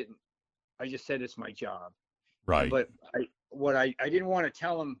 because I just said it's my job. Right. But I didn't want to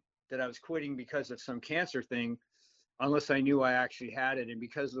tell him that I was quitting because of some cancer thing, unless I knew I actually had it. And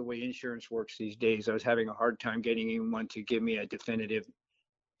because of the way insurance works these days, I was having a hard time getting anyone to give me a definitive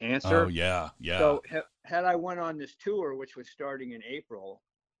answer. Oh, yeah. Yeah. So had I went on this tour, which was starting in April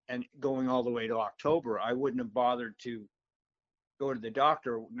and going all the way to October, I wouldn't have bothered to go to the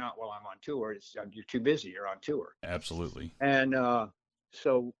doctor, not while I'm on tour. You're too busy. You're on tour. Absolutely. And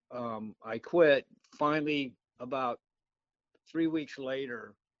so I quit. Finally, about 3 weeks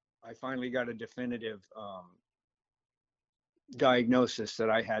later, I finally got a definitive diagnosis that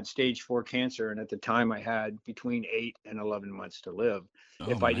I had stage 4 cancer. And at the time I had between 8 and 11 months to live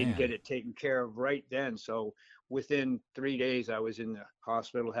if I didn't get it taken care of right then. So within 3 days, I was in the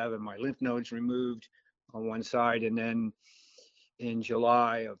hospital having my lymph nodes removed on one side. And then in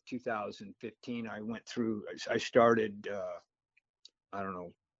July of 2015, I started,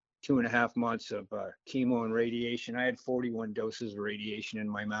 2.5 months of chemo and radiation. I had 41 doses of radiation in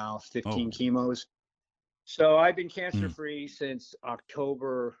my mouth, 15 chemos. So I've been cancer-free since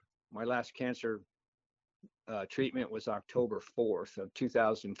October. My last cancer treatment was October 4th of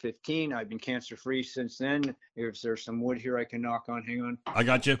 2015. I've been cancer-free since then. There's some wood here I can knock on. Hang on. I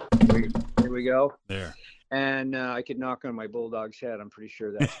got you. Here we go. There. And I could knock on my bulldog's head. I'm pretty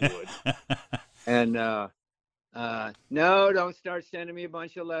sure that's wood. And no, don't start sending me a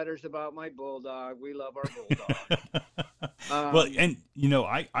bunch of letters about my bulldog. We love our bulldog. Well, and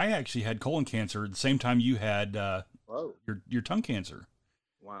I actually had colon cancer at the same time you had your tongue cancer.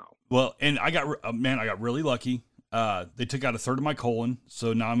 Wow. Well, and I got really lucky. They took out 1/3 of my colon,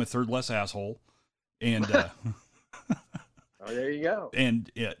 so now I'm 1/3 less asshole. And oh, there you go.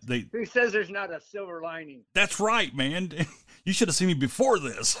 And who says there's not a silver lining? That's right, man. You should have seen me before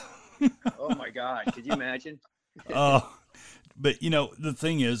this. Oh my God. Could you imagine? But the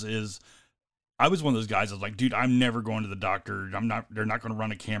thing is I was one of those guys. I was like, dude, I'm never going to the doctor. They're not going to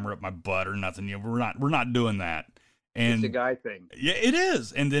run a camera up my butt or nothing. You know, we're not doing that. And it's a guy thing. Yeah, it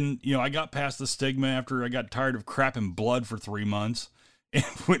is. And then, you know, I got past the stigma after I got tired of crapping blood for 3 months and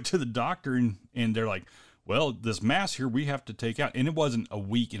went to the doctor and they're like, well, this mass here we have to take out. And it wasn't a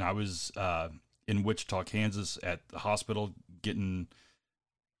week. And I was in Wichita, Kansas at the hospital getting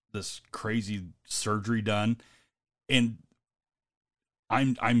this crazy surgery done. And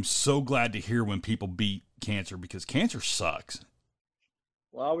I'm so glad to hear when people beat cancer, because cancer sucks.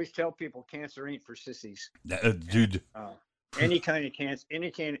 Well, I always tell people cancer ain't for sissies. Dude. Any kind of cancer, any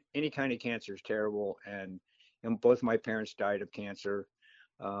kind of cancer is terrible. And both my parents died of cancer.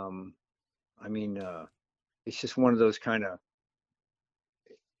 I mean, it's just one of those kind of,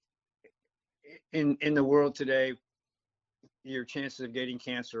 in the world today, your chances of getting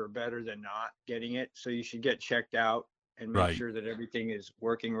cancer are better than not getting it. So you should get checked out and make sure that everything is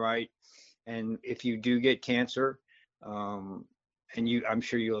working right. And if you do get cancer, and I'm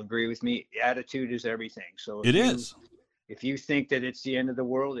sure you'll agree with me, attitude is everything. So if you think that it's the end of the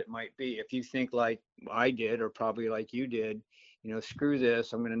world, it might be. If you think like I did, or probably like you did, you know, screw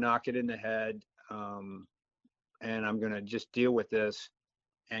this, I'm going to knock it in the head, and I'm going to just deal with this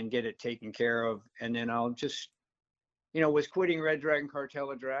and get it taken care of. And then I'll just, you know, was quitting Red Dragon Cartel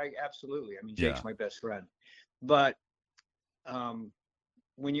a drag? Absolutely. I mean, Jake's my best friend. But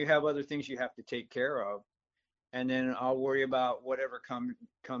when you have other things you have to take care of, and then I'll worry about whatever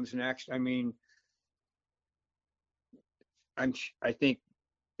comes next. I mean, I think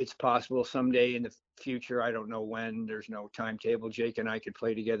it's possible someday in the future, I don't know when, there's no timetable, Jake and I could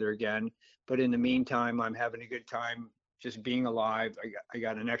play together again. But in the meantime, I'm having a good time just being alive. I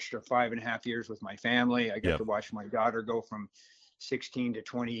got an extra 5.5 years with my family. I got to watch my daughter go from 16 to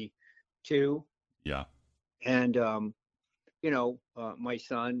 22. Yeah. And, you know, my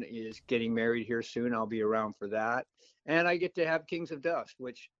son is getting married here soon. I'll be around for that. And I get to have Kings of Dust,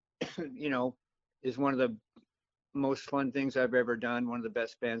 which, you know, is one of the most fun things I've ever done. One of the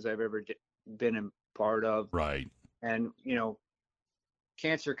best bands I've ever been a part of. Right. And, you know,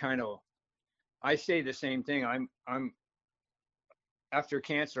 cancer kind of, I say the same thing. I'm after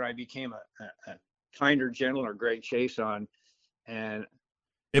cancer, I became a kinder, gentler Greg Chaisson. And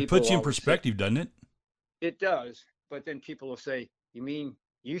it puts you in perspective, doesn't it? It does. But then people will say, you mean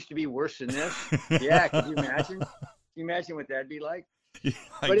you used to be worse than this? Yeah. Could you imagine? Can you imagine what that'd be like? Yeah,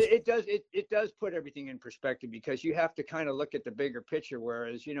 but it does put everything in perspective, because you have to kind of look at the bigger picture.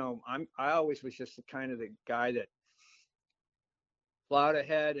 Whereas, you know, I always was just kind of the guy that plowed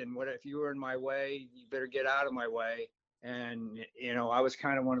ahead, and what if you were in my way, you better get out of my way. And, you know, I was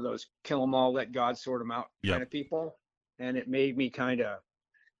kind of one of those kill them all, let God sort them out kind of people. And it made me kind of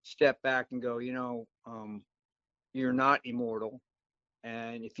step back and go, you know, you're not immortal.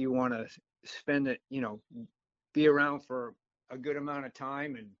 And if you want to spend it, you know, be around for a good amount of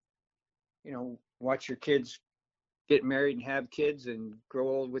time and, you know, watch your kids get married and have kids and grow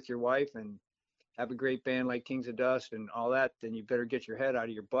old with your wife and have a great band like Kings of Dust and all that, then you better get your head out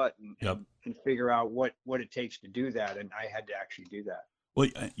of your butt and figure out what it takes to do that. And I had to actually do that. Well,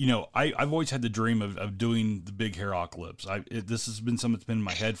 you know, I've always had the dream of doing the Big Hair Apocalypse. This has been something that's been in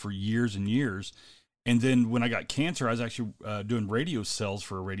my head for years and years. And then when I got cancer, I was actually doing radio sales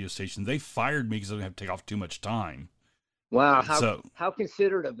for a radio station. They fired me because I didn't have to take off too much time. Wow. How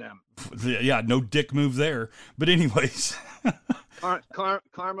considerate of them. Yeah, no dick move there. But anyways.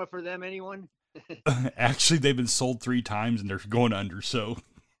 Karma for them, anyone? Actually, they've been sold 3 times and they're going under. So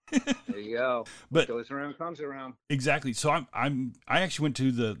there you go. But what goes around comes around. Exactly. So I actually went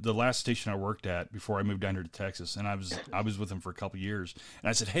to the last station I worked at before I moved down here to Texas, and I was with them for a couple of years. And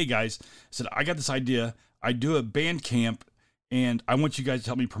I said, "Hey guys," I got this idea. I do a band camp, and I want you guys to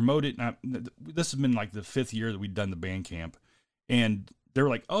help me promote it. And this has been like the 5th year that we've done the band camp, and they were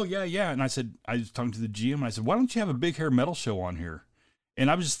like, "Oh yeah." And I said, I was talking to the GM, and I said, "Why don't you have a Big Hair Metal show on here?" And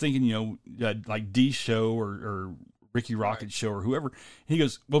I was just thinking, you know, like D's show or Ricky Rocket's show or whoever. And he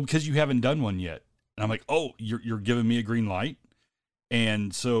goes, "Well, because you haven't done one yet." And I'm like, "Oh, you're giving me a green light?"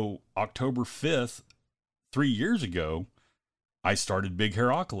 And so October 5th, 3 years ago, I started Big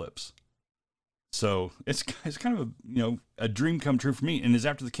Hair Apocalypse. So it's kind of a dream come true for me. And it's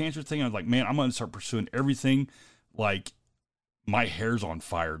after the cancer thing, I was like, man, I'm going to start pursuing everything. Like my hair's on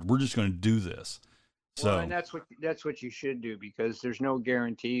fire. We're just going to do this. So, and that's what you should do, because there's no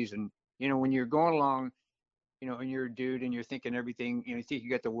guarantees. And, you know, when you're going along, you know, and you're a dude and you're thinking everything, you know, you think you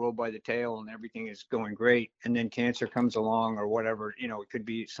got the world by the tail and everything is going great. And then cancer comes along or whatever, you know, it could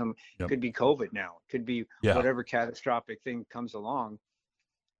be it could be COVID now. It could be whatever catastrophic thing comes along.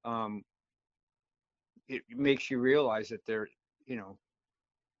 It makes you realize that there, you know,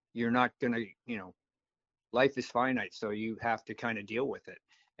 you're not going to, life is finite. So you have to kind of deal with it.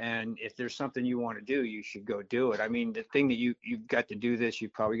 And if there's something you want to do, you should go do it. I mean, the thing that you've got to do this,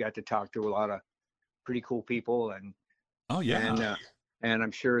 you've probably got to talk to a lot of pretty cool people. And, oh yeah. And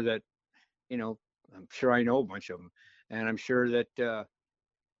I'm sure that, I'm sure I know a bunch of them, and I'm sure that,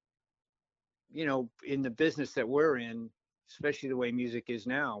 in the business that we're in, especially the way music is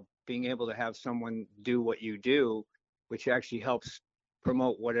now, being able to have someone do what you do, which actually helps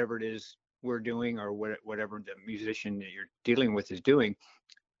promote whatever it is we're doing, or whatever the musician that you're dealing with is doing,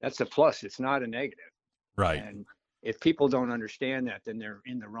 that's a plus. It's not a negative. Right. And if people don't understand that, then they're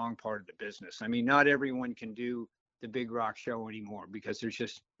in the wrong part of the business. I mean, not everyone can do the big rock show anymore, because there's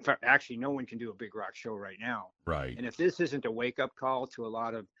just, actually no one can do a big rock show right now. Right. And if this isn't a wake up call to a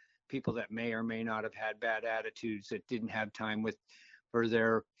lot of people that may or may not have had bad attitudes, that didn't have time for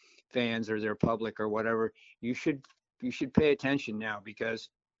their fans or their public or whatever, you should pay attention now, because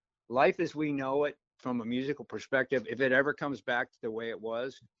life as we know it from a musical perspective, if it ever comes back to the way it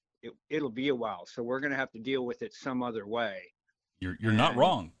was, it'll be a while. So we're going to have to deal with it some other way. You're not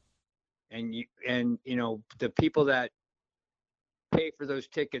wrong. And the people that pay for those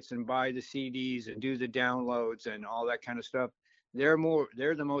tickets and buy the CDs and do the downloads and all that kind of stuff, they're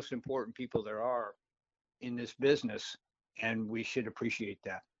the most important people there are in this business, and we should appreciate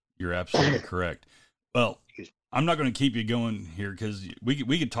that. You're absolutely correct. Well, I'm not going to keep you going here, because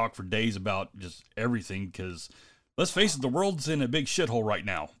we could talk for days about just everything, because let's face it, the world's in a big shithole right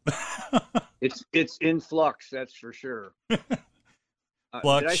now. It's in flux, that's for sure.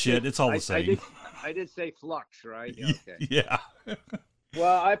 Flux, shit, it's all the same. I did say flux, right? Yeah, okay. Yeah.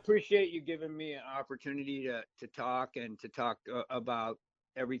 Well, I appreciate you giving me an opportunity to talk about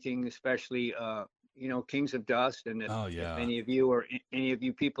everything, especially Kings of Dust. And if any of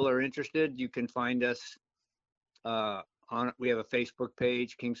you people are interested, you can find us we have a Facebook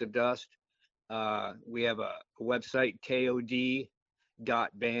page, Kings of Dust. We have a website, kod.band.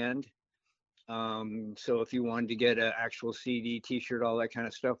 So if you wanted to get an actual CD, t-shirt, all that kind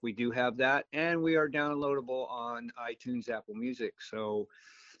of stuff, we do have that. And we are downloadable on iTunes, Apple Music. So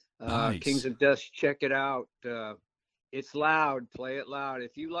nice. Kings of Dust, check it out. It's loud, play it loud.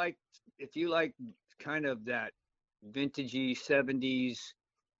 If you like kind of that vintagey 70s,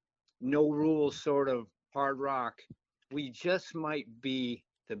 no rules sort of hard rock, we just might be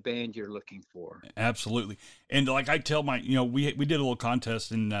the band you're looking for. Absolutely. And like I tell my, we did a little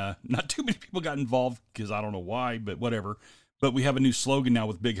contest, and not too many people got involved, because I don't know why, but whatever. But we have a new slogan now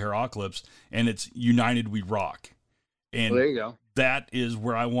with Big Hair Oclips, and it's United We Rock. And there you go. That is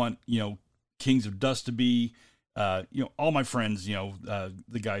where I want, Kings of Dust to be. All my friends, the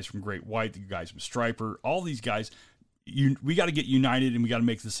guys from Great White, the guys from Striper, all these guys, we got to get united, and we got to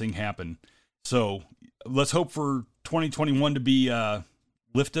make this thing happen. So let's hope for 2021 to be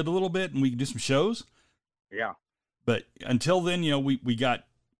lifted a little bit, and we can do some shows. Yeah. But until then, we got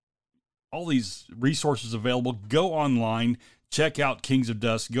all these resources available. Go online, check out Kings of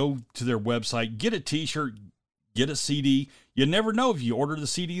Dust, go to their website, get a t-shirt, get a CD. You never know, if you order the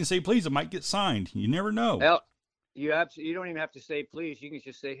CD and say, please, it might get signed. You never know. Well, you don't even have to say, please. You can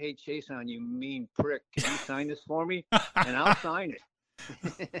just say, hey, Chaisson, you mean prick, can you sign this for me? And I'll sign it.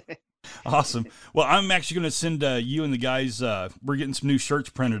 Awesome. Well, I'm actually going to send you and the guys, we're getting some new shirts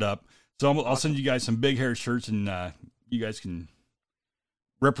printed up. So I'll send you guys some Big Hair shirts, and you guys can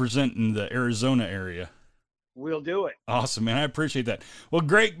represent in the Arizona area. We'll do it. Awesome, man. I appreciate that. Well,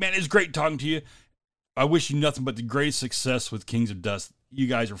 great, man. It's great talking to you. I wish you nothing but the greatest success with Kings of Dust. You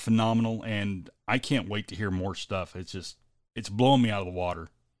guys are phenomenal, and I can't wait to hear more stuff. It's blowing me out of the water.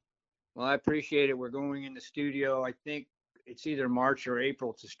 Well, I appreciate it. We're going in the studio, I think it's either March or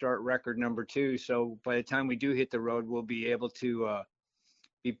April, to start record number 2. So by the time we do hit the road, we'll be able to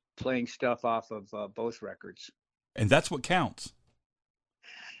be playing stuff off of both records. And that's what counts.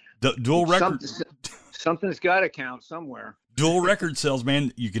 The dual record. Something's got to count somewhere. Dual record sales,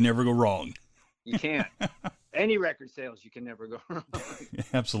 man. You can never go wrong. You can't. Any record sales, you can never go wrong.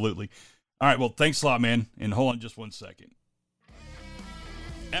 Absolutely. All right. Well, thanks a lot, man. And hold on just one second.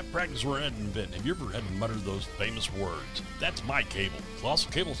 At Practice We're Ed and Vin, have you ever had to mutter those famous words? That's my cable.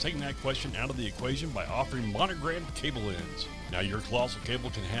 Colossal Cable's taking that question out of the equation by offering monogrammed cable ends. Now your Colossal Cable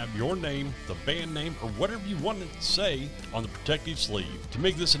can have your name, the band name, or whatever you want it to say on the protective sleeve. To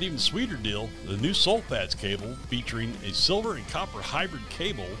make this an even sweeter deal, the new Soulfats cable, featuring a silver and copper hybrid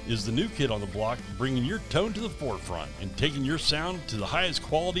cable, is the new kid on the block, bringing your tone to the forefront and taking your sound to the highest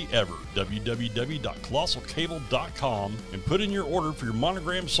quality ever. www.colossalcable.com and put in your order for your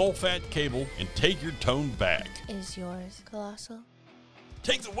monogrammed Soulfat cable and take your tone back. Is yours colossal?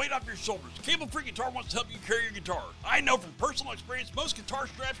 Take the weight off your shoulders. Cable Free Guitar wants to help you carry your guitar. I know from personal experience, most guitar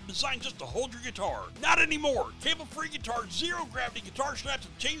straps are designed just to hold your guitar. Not anymore. Cable Free Guitar's zero gravity guitar straps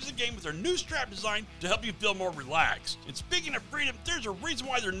have changed the game with their new strap design to help you feel more relaxed. And speaking of freedom, there's a reason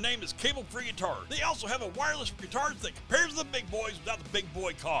why their name is Cable Free Guitar. They also have a wireless for guitars that compares to the big boys without the big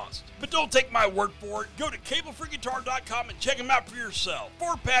boy cost. But don't take my word for it. Go to cablefreeguitar.com and check them out for yourself.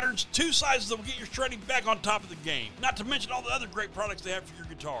 4 patterns, 2 sizes that will get your shredding back on top of the game. Not to mention all the other great products they have for your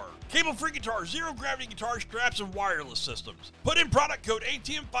guitar. Cable Free Guitar, zero gravity guitar straps, and wireless systems. Put in product code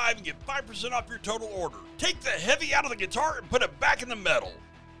ATM5 and get 5% off your total order. Take the heavy out of the guitar and put it back in the metal.